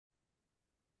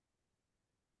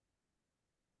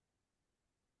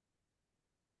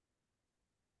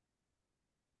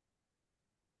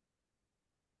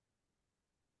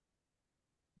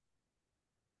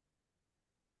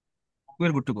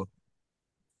We're good to go.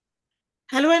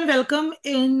 Hello and welcome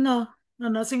in a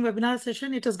nursing webinar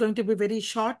session. It is going to be very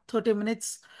short, 30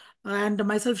 minutes. And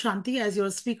myself, Shanti, as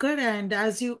your speaker. And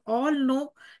as you all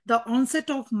know, the onset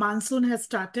of monsoon has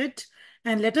started.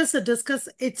 And let us discuss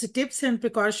its tips and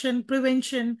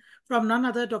prevention from none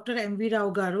other Dr. M.V.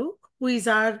 Rao Garu, who is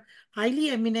our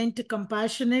highly eminent,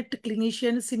 compassionate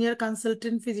clinician, senior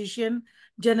consultant physician,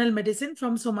 general medicine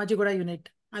from Somajiguda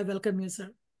unit. I welcome you, sir.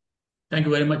 Thank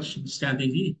you very much,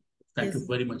 Shanti ji. Thank you Yes.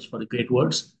 very much for the great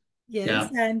words. Yes, Yeah,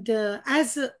 and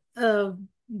as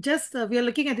just we are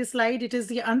looking at this slide, it is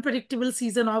the unpredictable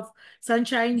season of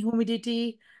sunshine,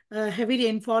 humidity, heavy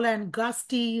rainfall, and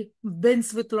gusty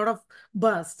winds with a lot of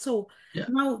bursts. So yeah,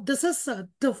 now this is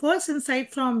the first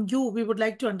insight from you we would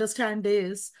like to understand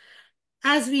is,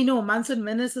 as we know, monsoon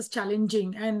menace is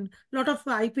challenging, and a lot of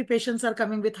IP patients are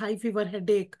coming with high fever,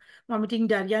 headache, vomiting,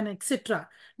 diarrhea, and etc.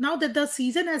 Now that the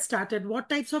season has started, what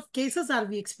types of cases are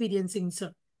we experiencing,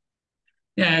 sir?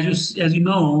 yeah. As you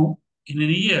know, in a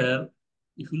year,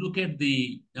 if you look at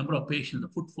the number of patients, the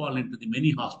footfall into the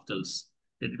many hospitals,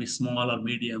 let it be small or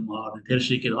medium or the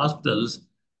tertiary care hospitals,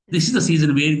 this is the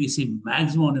season where we see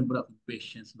maximum number of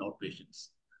patients and outpatients.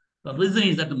 The reason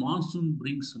is that the monsoon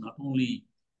brings not only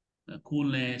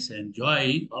coolness and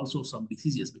joy, also some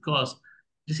diseases, because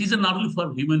diseases not only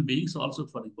for human beings, also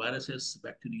for the viruses,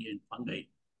 bacteria, and fungi,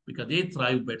 because they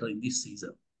thrive better in this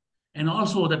season. And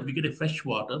also that we get a fresh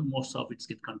water, most of it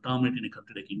get contaminated in a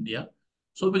country like India.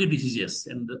 So we get diseases.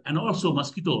 And also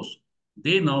mosquitoes,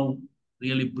 they now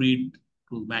really breed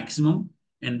to maximum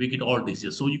and we get all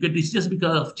diseases. So you get diseases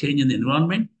because of change in the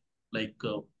environment, like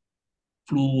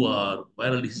flu or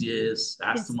viral diseases,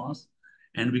 Yes. asthmas.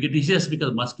 And we get diseases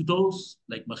because mosquitoes,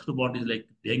 like mosquito-borne disease like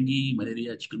dengue,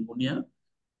 malaria, chikungunya.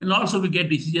 And also we get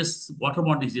diseases,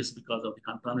 waterborne diseases because of the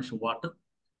contamination of water.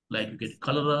 Like you get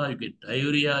cholera, you get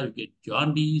diarrhea, you get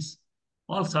jaundice,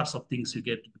 all sorts of things you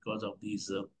get because of these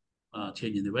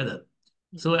change in the weather.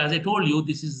 So as I told you,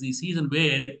 this is the season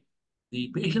where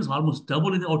the patients almost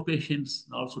double in the outpatients,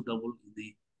 and also double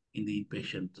in the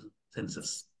patient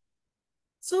census.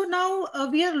 So now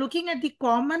we are looking at the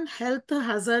common health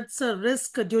hazards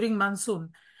risk during monsoon.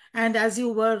 And as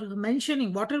you were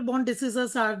mentioning, waterborne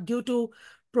diseases are due to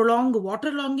prolonged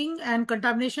waterlogging and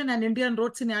contamination, and Indian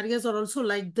road scenarios are also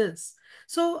like this.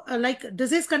 So like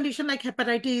disease condition like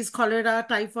hepatitis, cholera,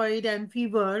 typhoid, and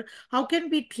fever, how can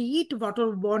we treat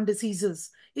waterborne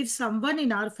diseases if someone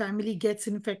in our family gets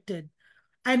infected?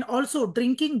 And also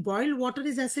drinking boiled water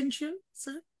is essential,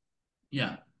 sir?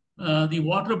 Yeah. The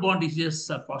waterborne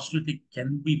diseases, fortunately,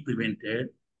 can be prevented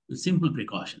with simple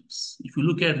precautions. If you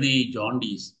look at the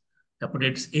jaundice,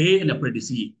 hepatitis A and hepatitis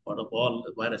E, out of all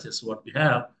viruses what we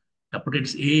have,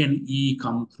 hepatitis A and E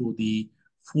come through the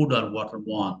food or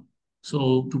waterborne.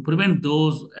 So to prevent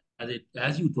those,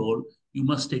 as you told, you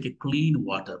must take a clean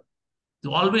water.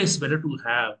 So always better to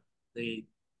have the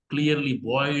clearly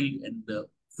boiled and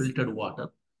filtered water.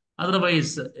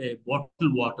 Otherwise,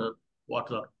 bottled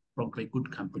water from a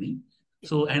good company.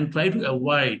 So, and try to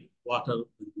avoid water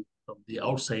from the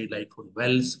outside, like from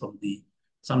wells, from the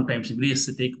sometimes we used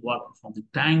to take water from the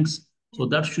tanks. So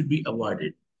that should be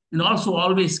avoided. And also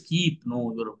always keep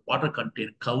your water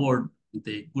container covered with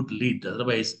a good lid.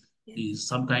 Otherwise, these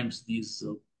sometimes these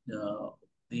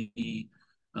the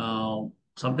uh,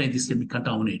 sometimes this can be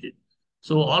contaminated.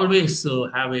 So always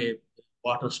have a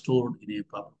water stored in a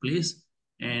proper place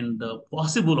and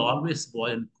possible always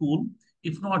boil and cool.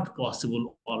 If not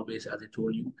possible, always, as I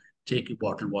told you, take a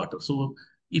bottled water. So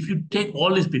if you take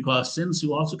all these precautions,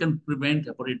 you also can prevent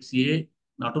hepatitis A,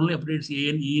 not only hepatitis A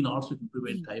and E, and also you can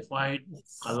prevent typhoid,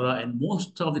 Yes. cholera, and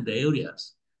most of the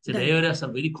diarrheas. So Right. diarrheas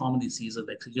are very common diseases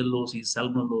like Shigella,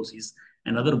 salmonellosis,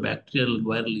 and other bacterial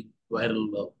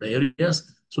viral diarrheas.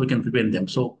 So we can prevent them.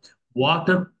 So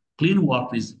water, clean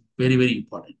water is very, very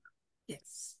important.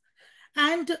 Yes.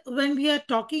 And when we are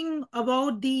talking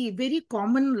about the very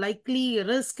common likely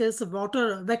risk is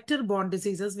water vector-borne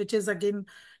diseases, which is again,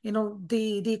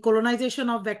 the colonization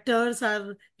of vectors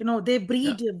are, they Yeah.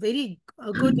 breed very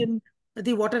good in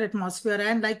the water atmosphere,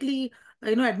 and likely,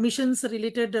 admissions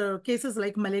related cases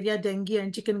like malaria, dengue,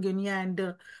 and chikungunya,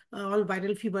 and all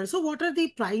viral fever. So what are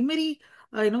the primary,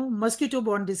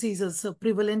 mosquito-borne diseases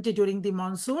prevalent during the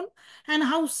monsoon, and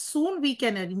how soon we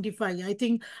can identify? I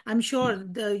think I'm sure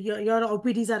your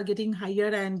OPDs are getting higher,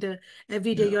 and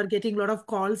every day Yeah. you're getting a lot of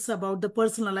calls about the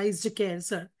personalized care,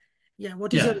 sir. Yeah,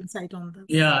 what is your Yeah. insight on this?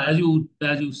 Yeah, as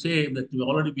you say that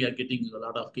we are getting a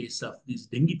lot of cases of these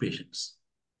dengue patients.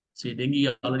 See,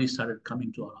 dengue already started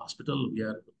coming to our hospital. We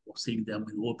are seeing them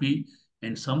in OP,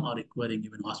 and some are requiring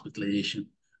even hospitalization.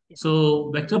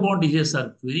 So vector-borne diseases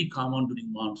are very common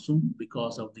during monsoon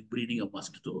because of the breeding of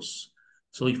mosquitoes.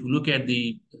 So if you look at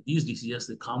these diseases,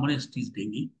 the commonest is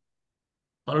dengue,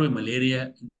 followed by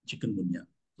malaria and chikungunya.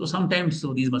 So sometimes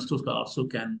these mosquitoes also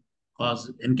can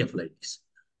cause encephalitis.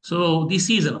 So this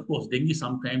season, of course, dengue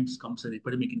sometimes comes an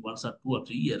epidemic in 1 or 2 or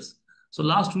 3 years. So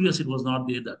last 2 years it was not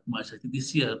there that much. I think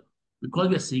this year, because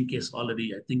we are seeing case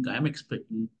already, I think I am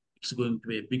expecting it's going to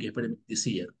be a big epidemic this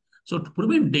year. So to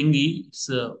prevent dengue,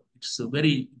 it's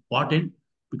very important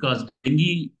because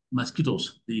dengue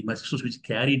mosquitoes, the mosquitoes which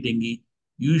carry dengue,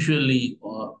 usually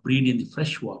breed in the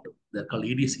fresh water. They're called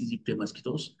Aedes aegypti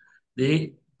mosquitoes.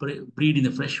 They breed in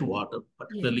the fresh water, Yeah.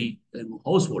 particularly in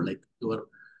household, like your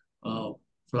uh,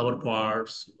 flower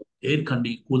pots, air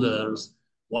coolers,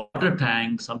 water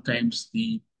tanks, sometimes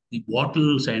the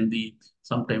bottles and the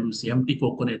sometimes empty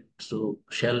coconut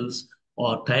shells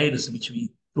or tires which we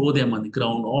throw them on the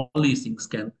ground. All these things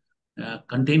can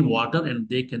contain water, and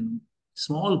they can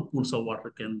small pools of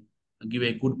water can give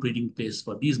a good breeding place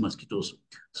for these mosquitoes.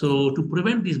 So to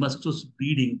prevent these mosquitoes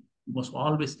breeding, you must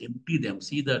always empty them.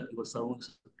 See that your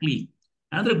surroundings are clean.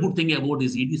 Another good thing about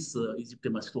these Aedes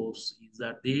aegypti mosquitoes is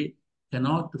that they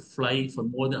cannot fly for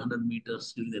more than 100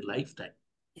 meters during their lifetime.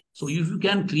 So if you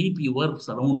can keep your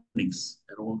surroundings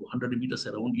around 100 meters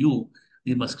around you,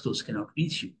 the mosquitoes cannot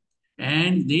reach you.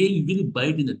 And they will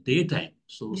bite in the daytime.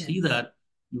 So see Yes. that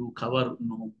you cover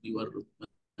your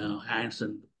hands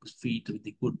and feet with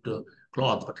the good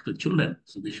cloth, particularly children.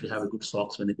 So they should have a good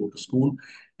socks when they go to school.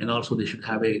 And also they should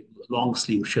have a long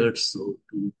sleeve shirts so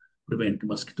to prevent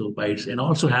mosquito bites. And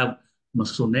also have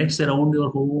mosquito nets around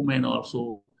your home and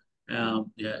also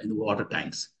yeah, in the water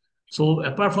tanks. So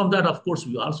apart from that, of course,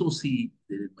 we also see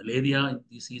the malaria in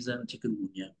this season,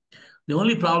 chikungunya. The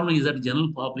only problem is that the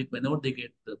general public, whenever they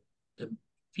get the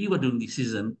fever during the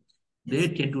season, they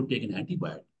Yes. tend to take an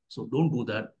antibiotic. So don't do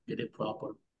that. Get a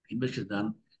proper investigation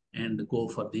done and go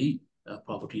for the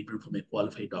proper treatment from a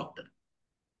qualified doctor.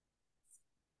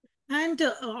 And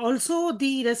also,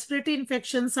 the respiratory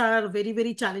infections are very,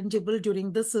 very challengeable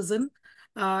during this season.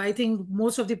 I think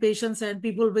most of the patients and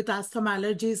people with asthma,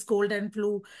 allergies, cold and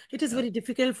flu, it is Yeah. very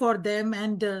difficult for them,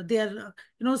 and they are,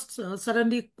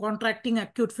 suddenly contracting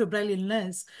acute febrile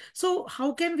illness. So,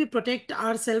 how can we protect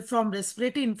ourselves from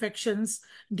respiratory infections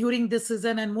during this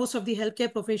season? And most of the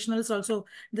healthcare professionals also,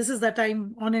 this is the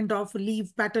time on and off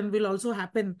leave pattern will also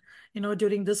happen,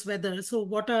 during this weather. So,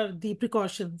 what are the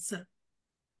precautions?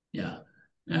 Yeah.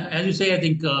 As you say, I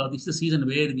think this is the season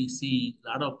where we see a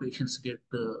lot of patients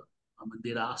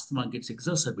their asthma gets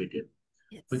exacerbated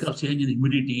Yes. because change in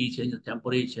humidity, change in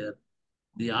temperature,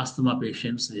 the asthma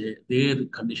patients, their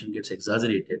condition gets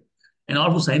exaggerated. And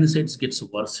also sinusitis gets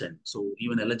worsened. So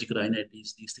even allergic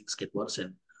rhinitis, these things get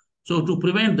worsened. So to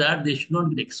prevent that, they should not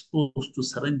get exposed to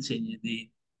sudden change in the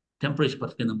temperature,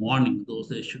 particularly in the morning. Those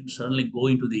they should certainly go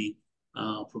into the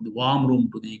from the warm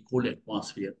room to the cold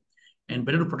atmosphere, and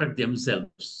better to protect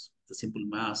themselves, the simple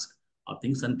mask or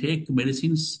things, and take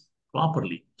medicines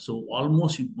properly. So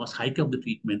almost you must hike up the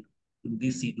treatment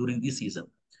during this season.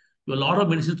 You have a lot of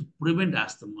medicines to prevent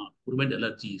asthma, prevent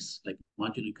allergies like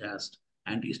monsonic acid,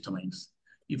 antihistamines.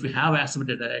 If you have asthma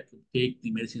attack, take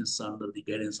the medicines under the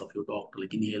guidance of your doctor, like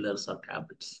inhalers or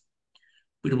tablets.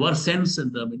 It worsens,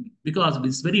 and because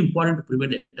it's very important to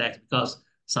prevent attacks because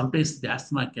sometimes the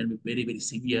asthma can be very, very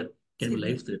severe, can be Severe.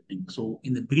 life-threatening. So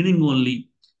in the beginning only,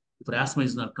 if your asthma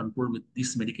is not controlled with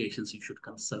these medications, you should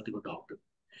consult your doctor.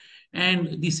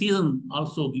 And the season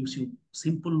also gives you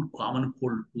simple common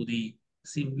cold to the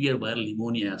severe viral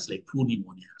pneumonias like flu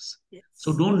pneumonias.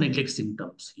 So Yes. don't neglect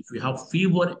symptoms. If you have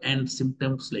fever and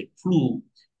symptoms like flu,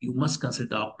 you must consult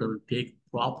doctor, take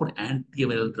proper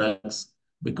antiviral drugs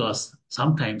because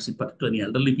sometimes, in particular in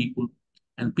elderly people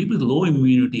and people with low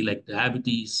immunity like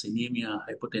diabetes, anemia,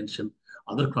 hypertension,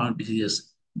 other chronic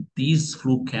diseases, these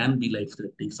flu can be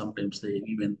life-threatening. Sometimes they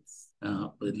even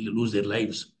lose their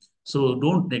lives. So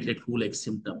don't neglect flu-like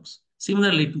symptoms.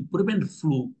 Similarly, to prevent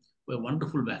flu, there are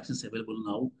wonderful vaccines available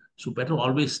now. So better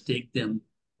always take them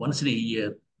once in a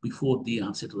year before the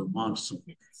onset of the monsoon.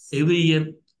 Yes. Every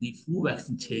year, the flu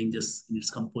vaccine changes in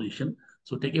its composition.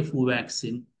 So take a flu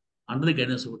vaccine under the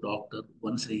guidance of a doctor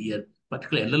once in a year,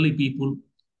 particularly elderly people,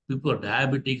 people who are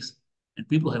diabetics, and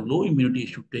people who have low immunity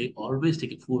should always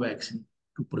take a flu vaccine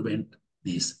to prevent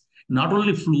these. Not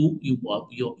only flu,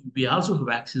 we also have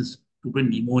vaccines to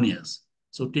prevent pneumonias.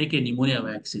 So take a pneumonia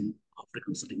vaccine after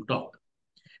consulting a doctor.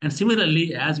 And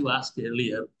similarly, as you asked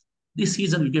earlier, this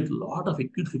season we get a lot of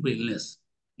acute febrile illness.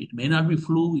 It may not be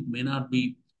flu, it may not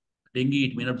be dengue,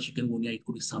 it may not be chikungunya, it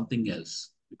could be something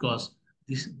else. Because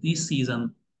this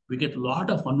season we get a lot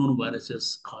of unknown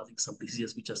viruses causing some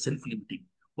diseases which are self-limiting.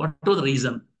 Whatever the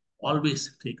reason,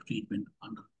 always take treatment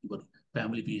under your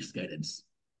family-based guidance.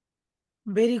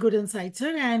 Very good insight,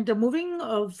 sir. And moving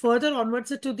further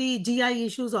onwards to the GI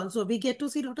issues also, we get to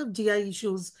see a lot of GI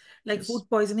issues like food Yes.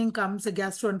 poisoning comes,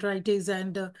 gastroenteritis,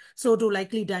 and so do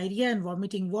likely diarrhea and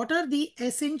vomiting. What are the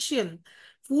essential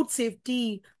food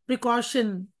safety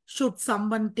precaution should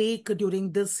someone take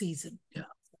during this season? Yeah.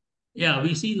 Yeah,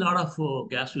 we see a lot of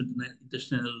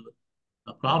gastrointestinal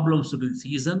problems during the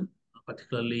season,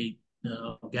 particularly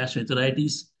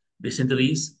gastroenteritis,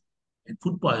 dysenteries, and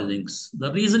food poisonings.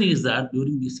 The reason is that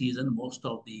during the season, most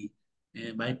of the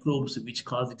microbes which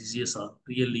cause the disease are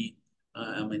really,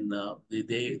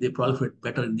 they proliferate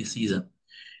better in this season.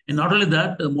 And not only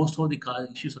that, most of the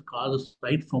issues are caused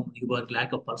right from your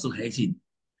lack of personal hygiene.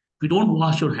 If you don't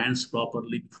wash your hands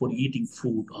properly before eating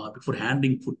food or before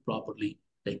handling food properly,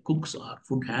 like cooks or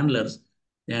food handlers,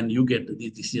 then you get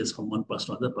these diseases from one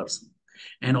person to another person.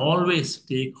 And always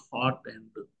take hot and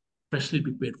freshly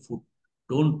prepared food.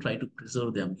 Don't try to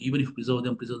preserve them. Even if you preserve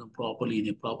them properly in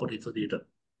a proper refrigerator.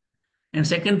 And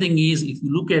second thing is, if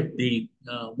you look at the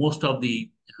most of the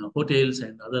hotels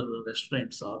and other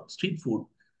restaurants or street food,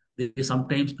 they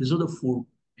sometimes preserve the food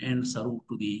and serve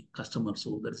to the customer.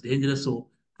 So that's dangerous. So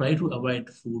try to avoid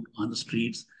food on the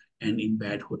streets and in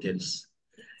bad hotels.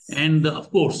 And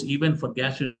of course, even for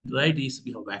gastroenteritis,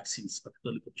 we have vaccines,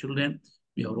 particularly for children.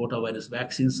 We have rotavirus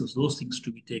vaccines. So those things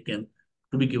to be taken,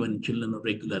 to be given children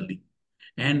regularly.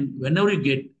 And whenever you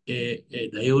get a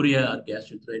diarrhea or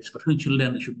gastroenteritis, particularly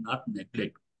children should not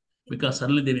neglect because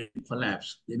suddenly they may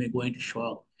collapse, they may go into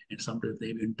shock, and sometimes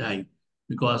they may die.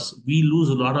 Because we lose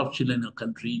a lot of children in our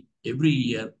country every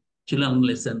year. Children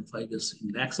less than 5 years,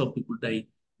 lakhs of people die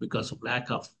because of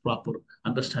lack of proper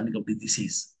understanding of the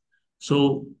disease.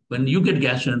 So when you get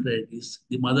gastroenteritis,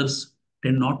 the mothers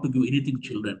tend not to give anything to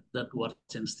children that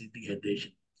worsens the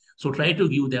dehydration. So try to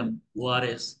give them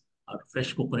ORS or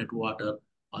fresh coconut water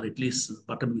or at least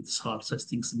butter with salt. Such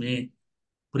things may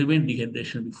prevent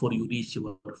dehydration before you reach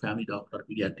your family doctor or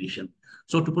pediatrician.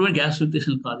 So to prevent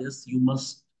gastrointestinal causes, you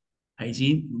must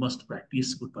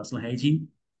practice good personal hygiene,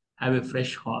 have a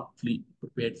fresh, hotly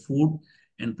prepared food,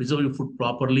 and preserve your food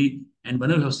properly. And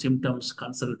whenever you have symptoms,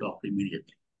 consult a doctor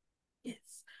immediately.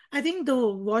 Yes. I think the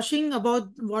washing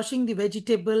the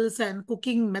vegetables and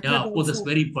cooking Yeah, method of course, that's also.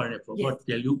 very important. I Yes. forgot to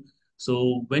tell you.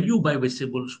 So when you buy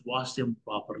vegetables, wash them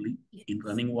properly in Yes.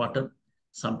 running water.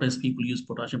 Sometimes people use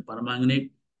potassium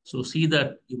permanganate. So see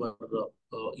that your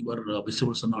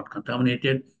vegetables are not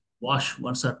contaminated. Wash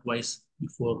once or twice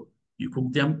before you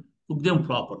cook them. Cook them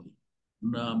properly.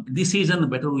 This season,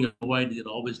 better we avoid the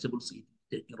raw vegetables.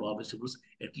 Taking raw vegetables,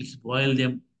 at least boil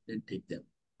them, then take them.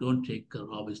 Don't take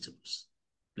raw vegetables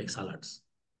like salads.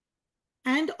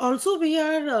 And also, we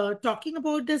are talking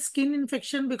about the skin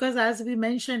infection because, as we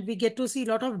mentioned, we get to see a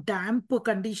lot of damp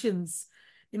conditions,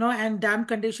 and damp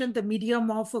condition, the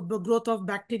medium of growth of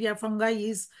bacteria, fungi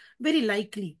is very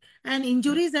likely. And Yeah,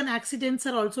 injuries and accidents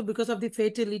are also because of the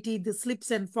fatality, the slips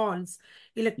and falls.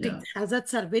 Electric yeah.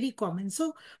 hazards are very common.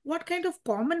 So, what kind of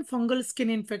common fungal skin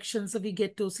infections we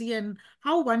get to see and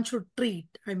how one should treat?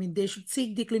 I mean, they should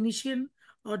seek the clinician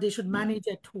or they should Yeah. manage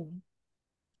at home.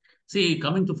 See,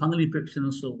 coming to fungal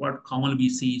infections, so what commonly we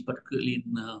see is particularly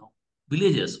in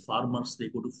villages, farmers, they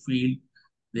go to field,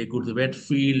 they go to the wet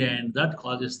field, and that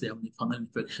causes them the fungal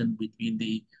infection between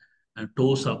the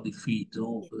toes of the feet.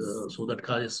 Yes. So that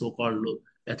causes so-called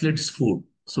athlete's foot.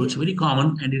 So it's Yes. very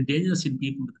common and it's dangerous in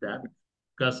people with diabetes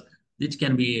because this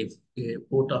can be a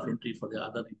port of entry for the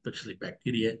other infections like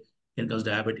bacteria, can cause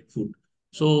diabetic foot.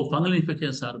 So fungal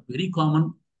infections are very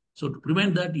common. So to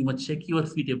prevent that, you must check your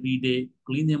feet every day,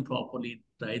 clean them properly,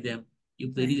 dry them.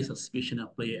 If there is a suspicion,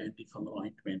 apply antifungal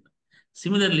ointment.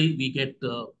 Similarly, we get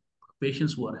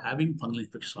patients who are having fungal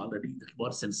infections already that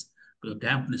worsens to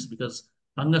dampness because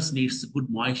fungus needs good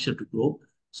moisture to grow.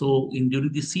 So in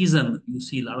during the season, you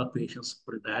see a lot of patients,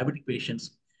 for diabetic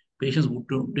patients, patients who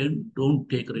don't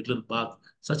take a regular bath,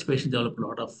 such patients develop a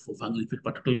lot of fungal infection,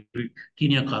 particularly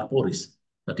tinea corporis.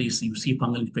 That is, you see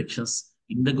fungal infections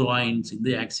in the groins, in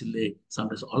the axillae,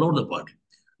 sometimes all over the body.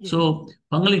 Yes. So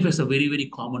fungal infections are very, very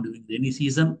common during the rainy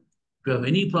season. If you have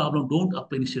any problem, don't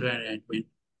apply any steroid ointment.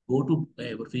 Go to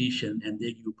a physician and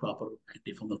they give you proper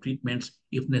antifungal treatments.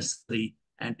 If necessary,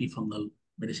 antifungal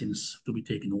medicines to be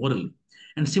taken orally.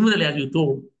 And similarly, as you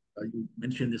told, you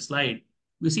mentioned in the slide,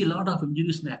 we see a lot of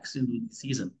injuries and accidents during the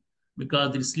season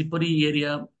because the slippery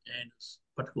area and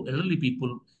particularly elderly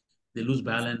people, they lose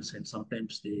balance and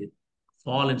sometimes they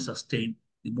fall and sustain.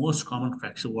 The most common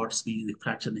fracture what's the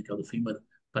fracture neck of the femur,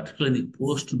 particularly in the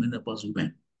post-menopause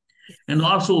women. Yes. And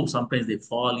also sometimes they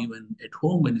fall even at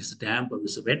home when it's damp or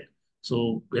it's wet.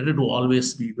 So better to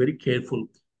always be very careful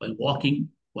while walking,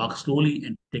 walk slowly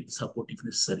and take support if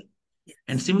necessary.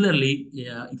 And Yes. similarly,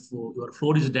 yeah, if your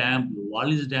floor is damp, your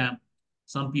wall is damp,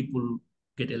 some people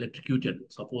get electrocuted.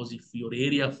 Suppose if your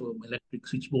area of electric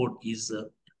switchboard is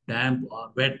damp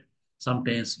or wet,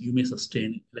 sometimes you may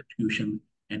sustain electrocution,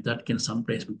 and that can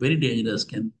sometimes be very dangerous.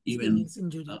 Can even Serious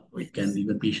injury. it can Yes.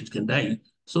 even patients can die.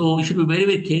 So you should be very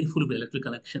very careful with electric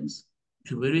connections. You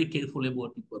should be very, very careful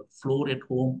about your floor at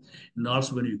home, and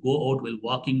also when you go out while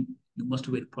walking, you must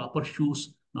wear proper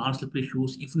shoes, non-slippery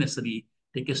shoes if necessary.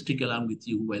 Take a stick along with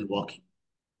you while walking.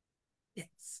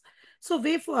 Yes. So,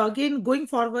 way for again going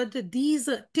forward, these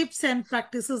tips and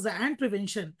practices and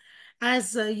prevention,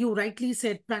 as you rightly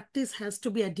said, practice has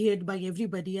to be adhered by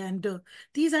everybody. And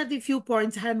these are the few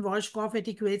points: hand wash, cough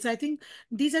etiquettes. I think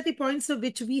these are the points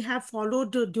which we have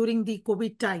followed during the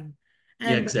COVID time. Yeah,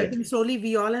 And I think exactly. slowly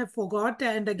we all have forgot,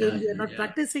 and Yeah, again we are yeah, not yeah.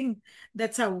 practicing.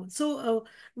 That's how. So,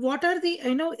 what are the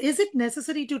is it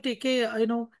necessary to take a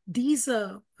these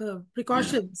Yeah.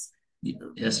 precautions?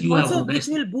 Yes, you have Also, which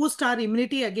nicely will boost our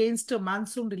immunity against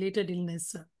monsoon related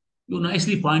illness. you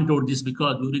nicely point out this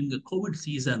because during the COVID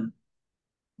season,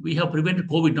 we have prevented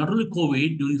COVID. Not only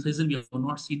COVID, during the season we have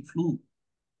not seen flu.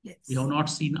 We have Yes. not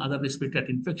seen other respiratory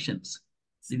infections.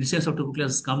 The incidence of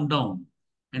tuberculosis has come down,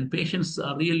 and patients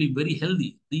are really very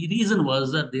healthy. The reason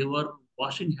was that they were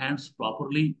washing hands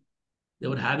properly. They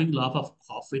were having lot of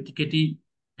cough etiquette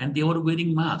and they were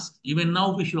wearing masks. Even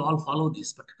now, we should all follow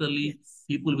this, particularly Yes.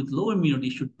 people with low immunity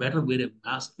should better wear a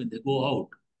mask when they go out.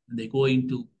 When they go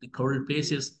into the crowded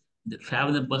places, when they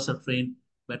travel in bus or train,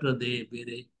 better they wear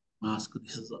a mask.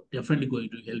 This is definitely going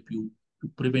to help you to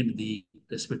prevent the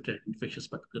respiratory infections,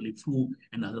 particularly flu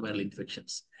and other viral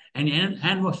infections. And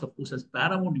hand wash, of course, is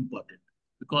paramount important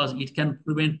because it can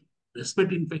prevent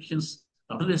respiratory infections,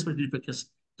 not only respiratory infections,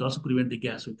 it also prevent the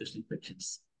gastrointestinal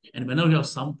infections. And whenever you have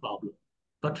some problem,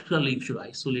 particularly you should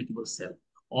isolate yourself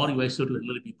or Yes. you isolate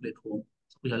elderly people at home.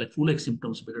 So if you have like flu-like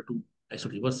symptoms, better to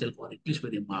isolate yourself or at least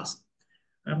wear a mask.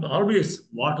 And always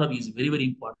water is very, very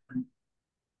important.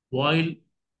 Boil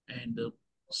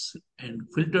and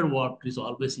filtered water is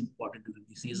always important during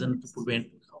the season to Yes. prevent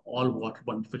all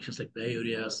waterborne infections like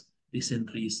diarrhea,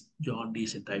 dysenteries,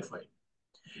 jaundice, and typhoid.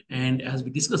 And as we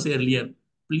discussed earlier,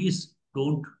 please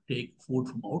don't take food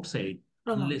from outside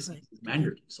From unless it outside. is Yeah.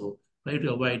 mandatory. So try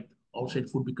to avoid outside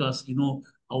food because you know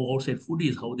how outside food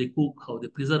is, how they cook, how they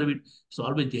preserve it. It's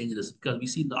always dangerous because we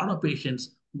see a lot of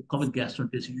patients who come with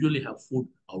gastroenteritis usually have food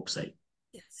outside.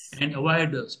 Yes. And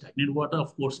avoid stagnant water,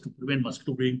 of course, to prevent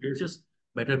mosquito-breeding cases.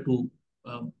 Better to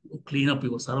clean up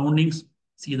your surroundings.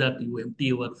 See that you empty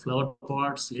your flower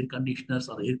pots, air conditioners,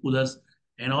 or air coolers,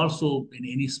 and also in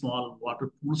any small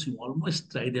water pools, you always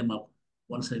dry them up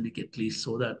once a week at least,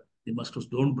 so that the mosquitoes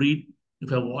don't breed. If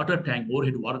you have water tank,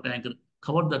 overhead water tank,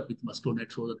 cover that with mosquito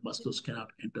net so that mosquitoes cannot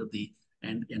enter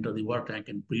the water tank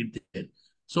and breed there.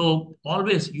 So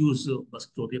always use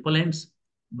mosquito repellents.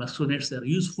 Mosquito nets are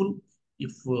useful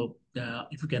if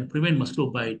you can prevent mosquito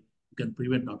bite, you can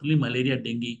prevent not only malaria,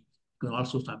 dengue, you can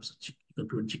also you can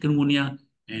prevent chikungunya,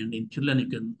 and in children you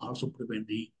can also prevent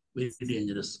the very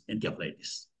dangerous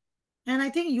encephalitis. And I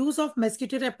think use of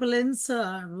mosquito repellents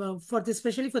for this,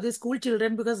 especially for the school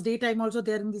children, because daytime also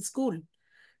they're in the school.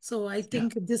 So I Yeah,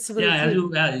 think this will yeah. As help.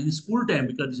 you in school time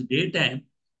because it's daytime,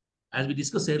 as we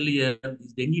discussed earlier,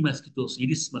 these dengue mosquitoes,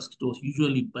 Aedes mosquitoes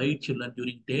usually bite children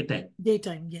during daytime.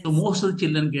 Daytime. So Yes. most of the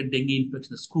children get dengue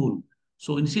infection in school.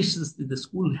 So insists that the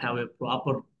school have a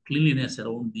proper cleanliness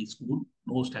around the school,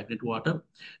 no stagnant water,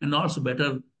 and also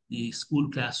better the school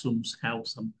classrooms have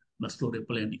some mosquito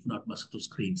repellent, if not mosquito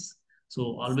screens.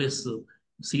 So always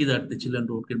see that the children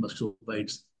don't get mosquito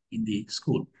bites in the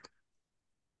school.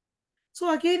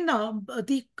 So again,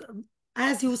 the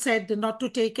as you said, not to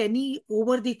take any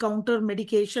over-the-counter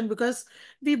medication because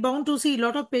we bound to see a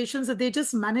lot of patients that they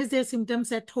just manage their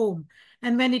symptoms at home,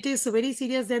 and when it is very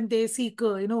serious, then they seek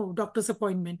doctor's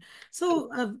appointment. So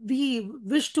we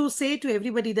wish to say to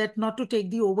everybody that not to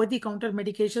take the over-the-counter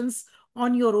medications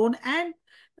on your own. And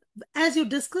as you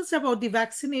discussed about the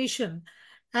vaccination,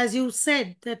 as you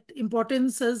said that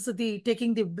importance is the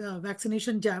taking the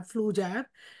vaccination jab, flu jab,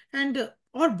 and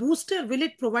or booster, will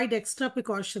it provide extra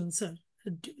precautions, sir,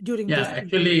 during Yeah, this?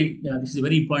 actually, yeah, this is a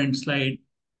very important slide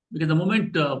because the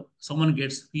moment someone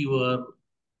gets fever,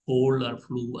 cold or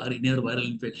flu or any other viral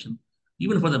infection,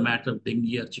 even for the matter of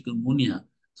dengue or chikungunya,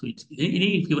 so it's,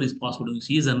 any fever is possible in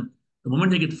season. The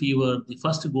moment they get fever, they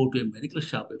first go to a medical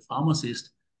shop, a pharmacist,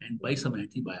 and buy some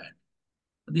antibiotic.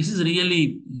 This is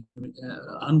really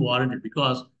unwarranted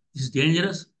because this is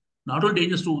dangerous. Not only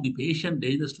dangerous to the patient,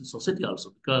 dangerous to the society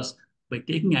also because by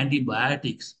taking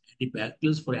antibiotics,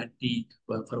 antibacterials for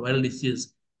viral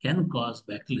disease can cause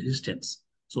bacterial resistance.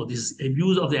 So this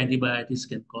abuse of the antibiotics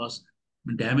can cause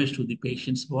damage to the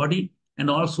patient's body, and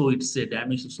also it's a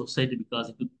damage to society because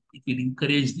it will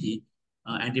encourage the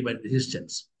antibiotic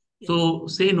resistance. Yes. So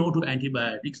say no to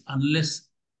antibiotics unless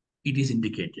it is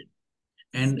indicated,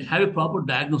 and have a proper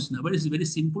diagnosis. Nowadays, it's very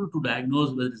simple to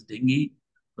diagnose whether it's dengue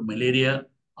or malaria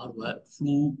or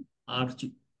flu or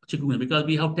chikungunya because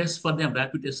we have tests for them.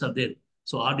 Rapid tests are there.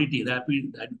 So RDT,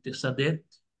 rapid tests are there.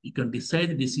 You can decide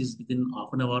the disease within half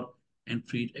an hour and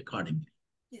treat accordingly.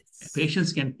 Yes.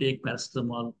 Patients can take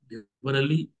paracetamol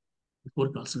liberally before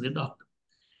consulting a doctor.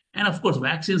 And of course,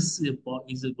 vaccines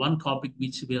is one topic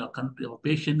which we are our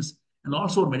patients and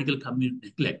also medical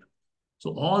community neglect.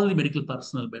 So all the medical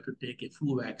personnel better take a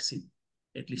flu vaccine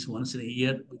at least once in a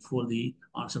year before the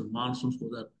onset of monsoon so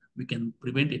that we can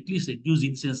prevent at least reduce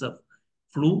incidence of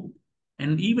flu.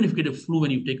 And even if you get a flu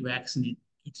when you take vaccine,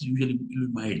 it's usually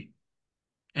mild.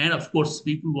 And of course,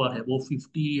 people who are above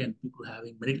 50 and people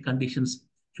having medical conditions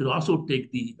should also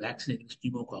take the vaccine against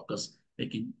pneumococcus,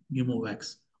 like in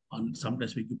pneumovax. On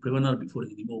sometimes we give Prevenar before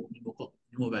the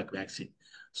pneumovac vaccine.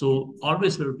 So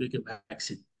always we have to take a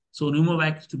vaccine. So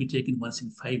pneumovac is to be taken once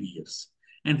in 5 years.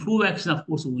 And flu vaccine, of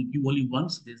course, we give only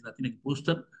once. There's nothing like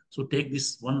booster. So take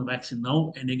this one vaccine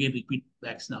now and again repeat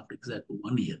vaccine after exactly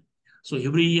 1 year. So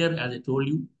every year, as I told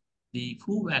you, the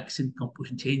flu vaccine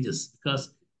composition changes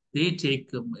because they take,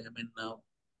 flu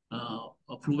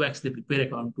vaccine they prepare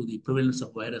according to the prevalence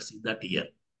of virus in that year.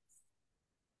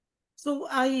 So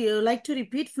I like to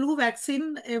repeat flu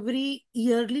vaccine every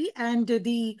yearly and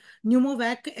the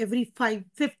pneumovac every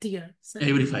fifth year. So,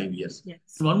 Every 5 years. yes.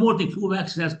 And one more thing, flu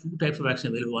vaccine has two types of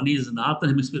vaccine available. One is Northern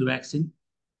Hemisphere vaccine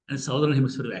and Southern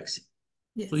Hemisphere vaccine.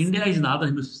 So Yes. India is Northern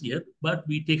Hemisphere, but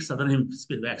we take Southern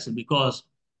Hemisphere vaccine because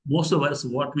most of us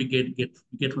what we get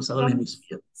from Southern From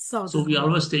Hemisphere. So southern. we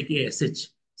always take a SH,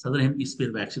 Southern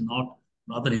Hemisphere vaccine, not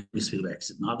Northern Hemisphere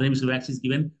vaccine. Northern Hemisphere vaccine is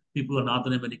given people in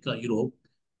Northern America, Europe.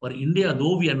 For India,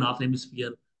 though we are Northern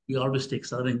Hemisphere, we always take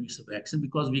Southern Hemisphere vaccine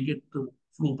because we get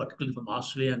flu, particularly from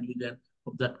Australia and New Zealand,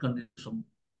 from that country, from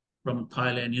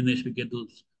Thailand, Indonesia, we get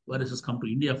those viruses come to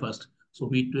India first. So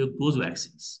we take those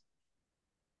vaccines.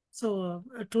 So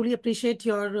truly appreciate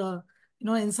your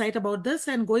insight about this.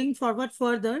 And going forward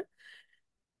further,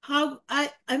 how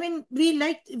I mean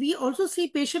we also see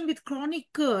patient with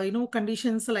chronic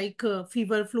conditions like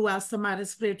fever, flu, asthma,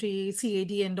 respiratory,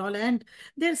 CAD and all, and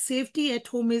their safety at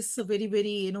home is very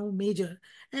very major.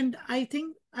 And I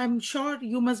think I'm sure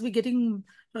you must be getting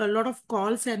a lot of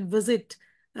calls and visit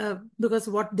because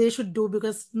what they should do,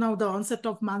 because now the onset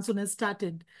of monsoon has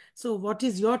started. So what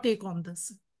is your take on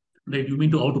this? Right, you mean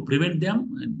to how to prevent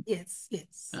them? And Yes,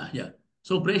 yes, yeah.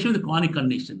 So patients with chronic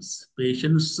conditions,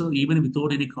 patients even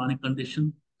without any chronic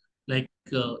condition, like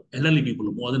elderly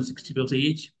people more than 60 years of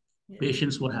age, yes,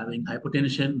 patients who are having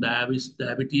hypertension,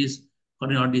 diabetes,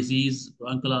 coronary disease,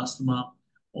 bronchial asthma,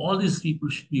 all these people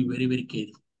should be very, very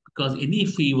careful because any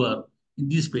fever in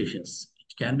these patients,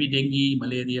 it can be dengue,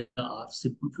 malaria, or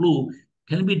simple flu,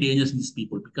 can be dangerous in these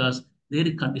people because their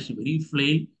condition is very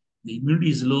frail, the immunity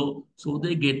is low, so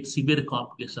they get severe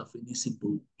complications of any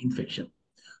simple infection.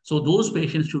 So those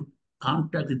patients should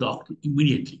contact the doctor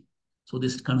immediately. So they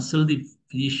should consult the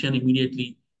physician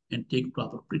immediately and take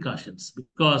proper precautions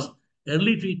because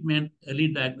early treatment, early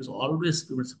diagnosis always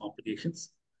prevents complications.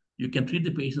 You can treat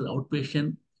the patient as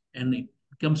outpatient, and it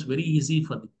becomes very easy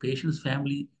for the patient's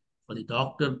family, for the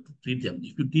doctor to treat them.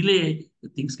 If you delay, the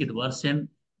things get worse and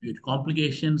you get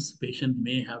complications. Patient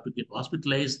may have to get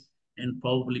hospitalized, and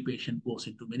probably patient goes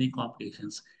into many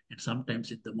complications. And sometimes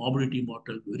the morbidity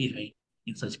mortality very high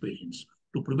in such patients.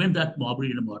 To prevent that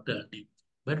morbidity and mortality,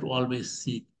 better always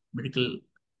seek medical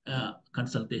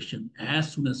consultation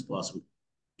as soon as possible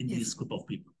in this yes. group of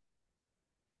people.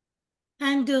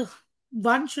 And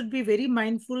one should be very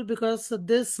mindful because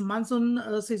this monsoon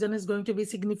season is going to be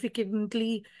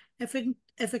significantly affect,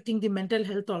 affecting the mental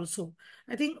health also.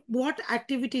 I think what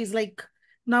activities like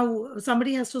now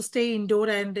somebody has to stay indoor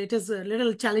and it is a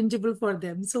little challengeable for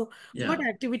them. So what Yeah,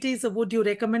 activities would you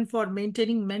recommend for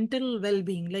maintaining mental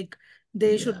well-being? Like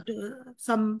they yeah. should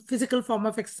some physical form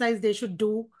of exercise they should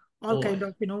do, all Oh, kind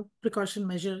of precaution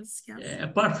measures. Yeah. yeah.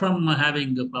 Apart from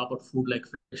having a proper food like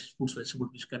fresh fruits,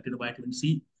 vegetables which contain vitamin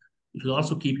C, you should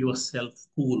also keep yourself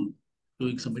cool,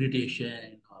 doing some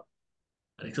meditation or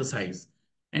exercise.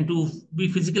 And to be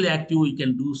physically active, you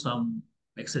can do some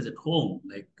exercise at home,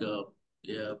 like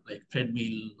yeah, like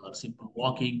treadmill or simple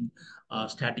walking,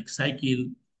 static cycle.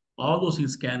 All those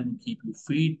things can keep you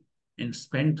fit and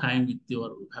spend time with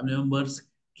your family members.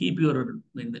 Keep your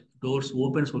when the doors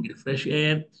open so you get fresh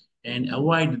air and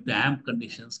avoid damp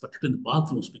conditions, particularly in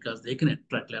bathrooms, because they can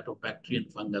attract a lot of bacteria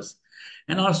and fungus.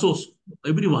 And also,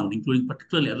 everyone, including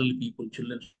particularly elderly people,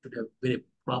 children, should have very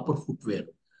proper footwear.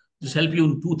 This help you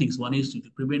in two things. One is to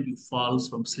prevent you falls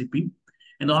from slipping,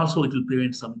 and also it will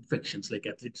prevent some infections like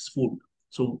athlete's foot.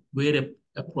 So wear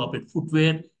appropriate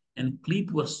footwear and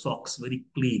keep your socks very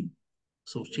clean.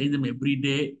 So change them every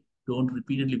day. Don't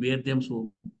repeatedly wear them,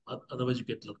 so otherwise you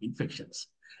get infections.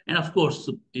 And of course,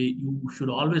 you should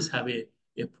always have a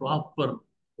proper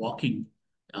walking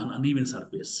on uneven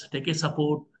surface. Take a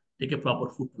support, take a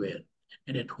proper footwear.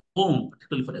 And at home,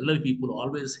 particularly for elderly people,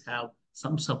 always have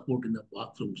some support in the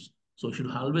bathrooms. So you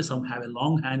should always have a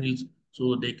long handles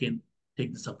so they can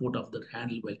take the support of that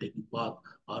handle while taking bath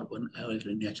or when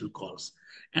natural calls.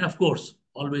 And of course,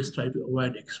 always try to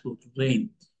avoid exposed rain.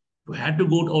 If you had to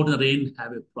go out in the rain,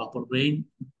 have a proper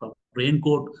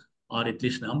raincoat or at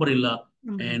least an umbrella,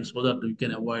 and so that you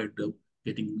can avoid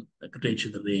getting drenched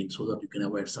in the rain, so that you can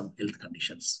avoid some health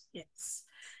conditions. Yes.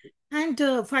 And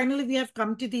finally, we have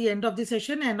come to the end of the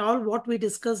session, and all what we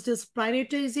discussed is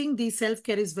prioritizing the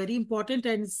self-care is very important,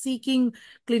 and seeking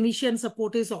clinician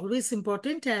support is always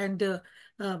important. And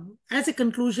as a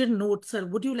conclusion note, sir,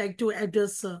 would you like to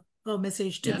address a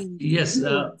message to the Yes.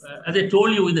 viewers? As I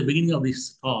told you in the beginning of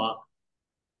this talk,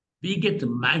 we get the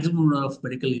maximum number of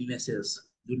medical illnesses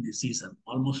during the season,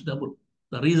 almost double.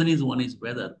 The reason is one is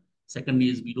weather. Second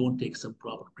is we don't take some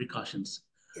proper precautions.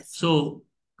 Yes. So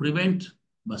prevent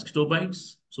mosquito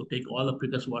bites. So take all the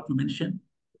precautions what you mentioned,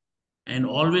 and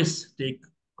always take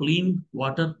clean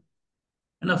water.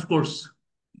 And of course,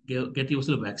 get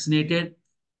yourself vaccinated.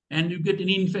 And you get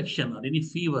any infection or any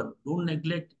fever, don't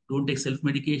neglect, don't take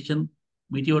self-medication,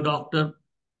 meet your doctor,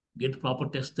 get proper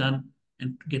test done,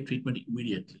 and get treatment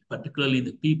immediately, particularly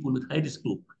the people with high risk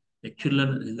group, like children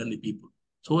and elderly people,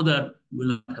 so that you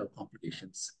will not have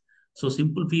complications. So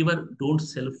simple fever, don't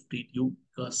self-treat you,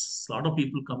 because a lot of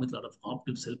people come with a lot of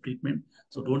complex self-treatment.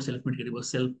 So don't self-medicate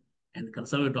yourself, and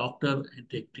consult a doctor and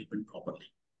take treatment properly.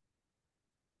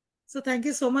 So thank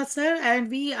you so much, sir. And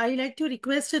I like to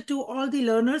request to all the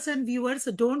learners and viewers,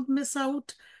 don't miss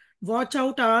out. Watch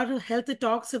out our health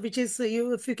talks, which is,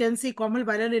 if you can see common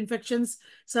viral infections,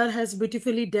 sir has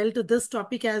beautifully dealt this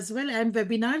topic as well, and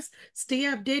webinars. Stay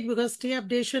updated, because stay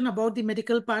updation about the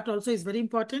medical part also is very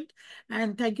important.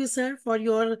 And thank you, sir, for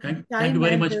your Thank you time.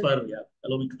 very And much for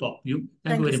allowing me to talk to you.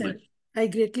 Thank thank you you, very sir. much. I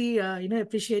greatly,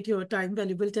 appreciate your time,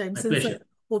 valuable time, My since pleasure.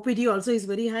 OPD also is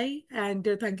very high.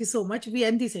 And thank you so much. We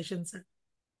end the session, sir.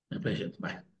 My pleasure.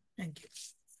 Bye. Thank you.